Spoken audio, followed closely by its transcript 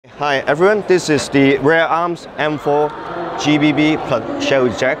Hi everyone, this is the Rear Arms M4 GBB plus shell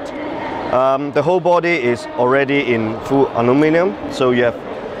eject. The whole body is already in full aluminum, so you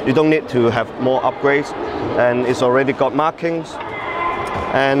don't need to have more upgrades, and it's already got markings.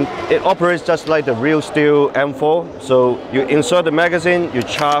 And it operates just like the real steel M4. So you insert the magazine, you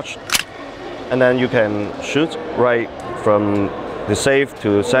charge, and then you can shoot right from the safe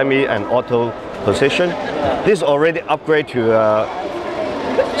to semi and auto position. This already upgrade to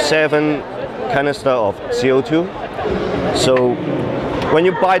 7 canister of CO2. So when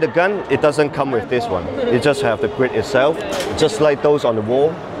you buy the gun, it doesn't come with this one. It just have the grid itself, just like those on the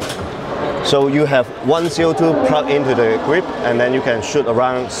wall. So you have one CO2 plug into the grip, and then you can shoot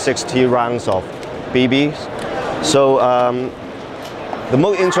around 60 rounds of BBs. So the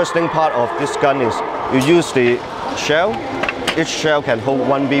most interesting part of this gun is you use the shell. Each shell can hold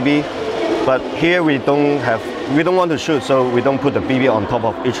 1 BB, but here we don't want to shoot, so we don't put the BB on top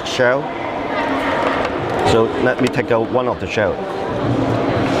of each shell. So let me take out one of the shell.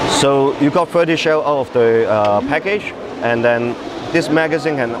 So you got 30 shell out of the package, and then this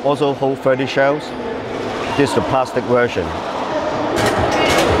magazine can also hold 30 shells. This is the plastic version.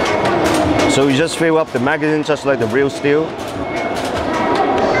 So you just fill up the magazine just like the real steel.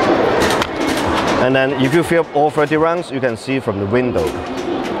 And then if you fill up all 30 rounds, you can see from the window.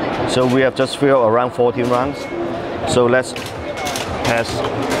 So we have just filled around 14 rounds. So let's pass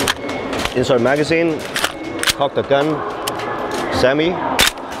insert magazine, cock the gun, semi.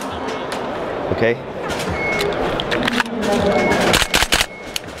 Okay.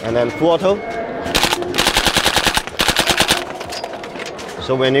 And then full auto.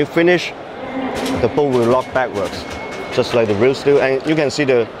 So when you finish, the bolt will lock backwards, just like the real steel. And you can see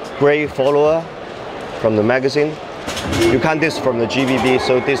the gray follower from the magazine. You can't this from the GBB,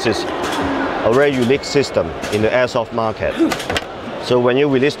 so this is a very unique system in the airsoft market. So when you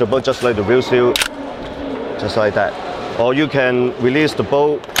release the bolt just like the real steel, just like that. Or you can release the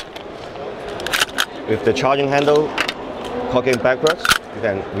bolt with the charging handle, cocking backwards. You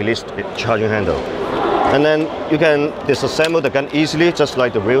can release the charging handle. And then you can disassemble the gun easily, just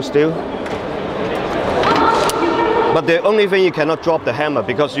like the real steel. But the only thing you cannot drop the hammer,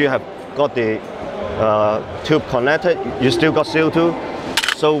 because you have got the tube connected, you still got CO2.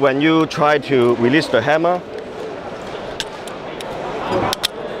 So when you try to release the hammer,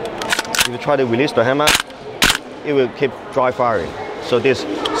 it will keep dry firing. So this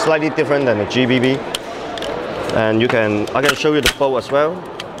is slightly different than the GBB. And I can show you the bolt as well.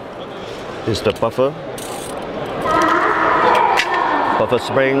 This is the buffer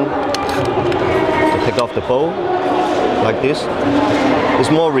spring to take off the bolt like this. It's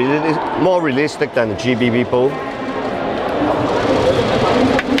more realistic than the GBB bolt.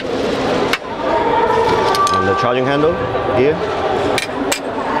 And the charging handle here.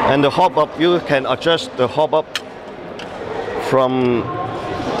 And the hop up, you can adjust the hop up from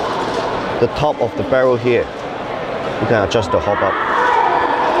the top of the barrel here. You can adjust the hop up.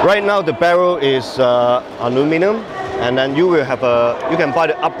 Right now the barrel is aluminum, and then you can buy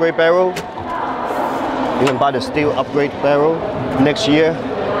the upgrade barrel. You can buy the steel upgrade barrel next year,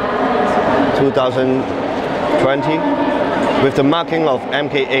 2020, with the marking of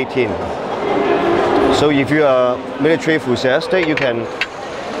MK18. So if you are military enthusiastic, you can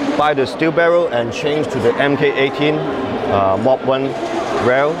buy the steel barrel and change to the MK18 Mod 1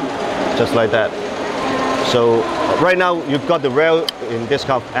 rail, just like that. So right now you've got the rail in this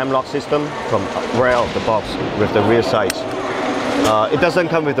kind of M-lock system from rail of the box with the rear sights. It doesn't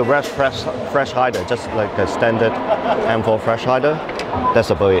come with the fresh hider, just like a standard M4 fresh hider. That's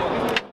about it.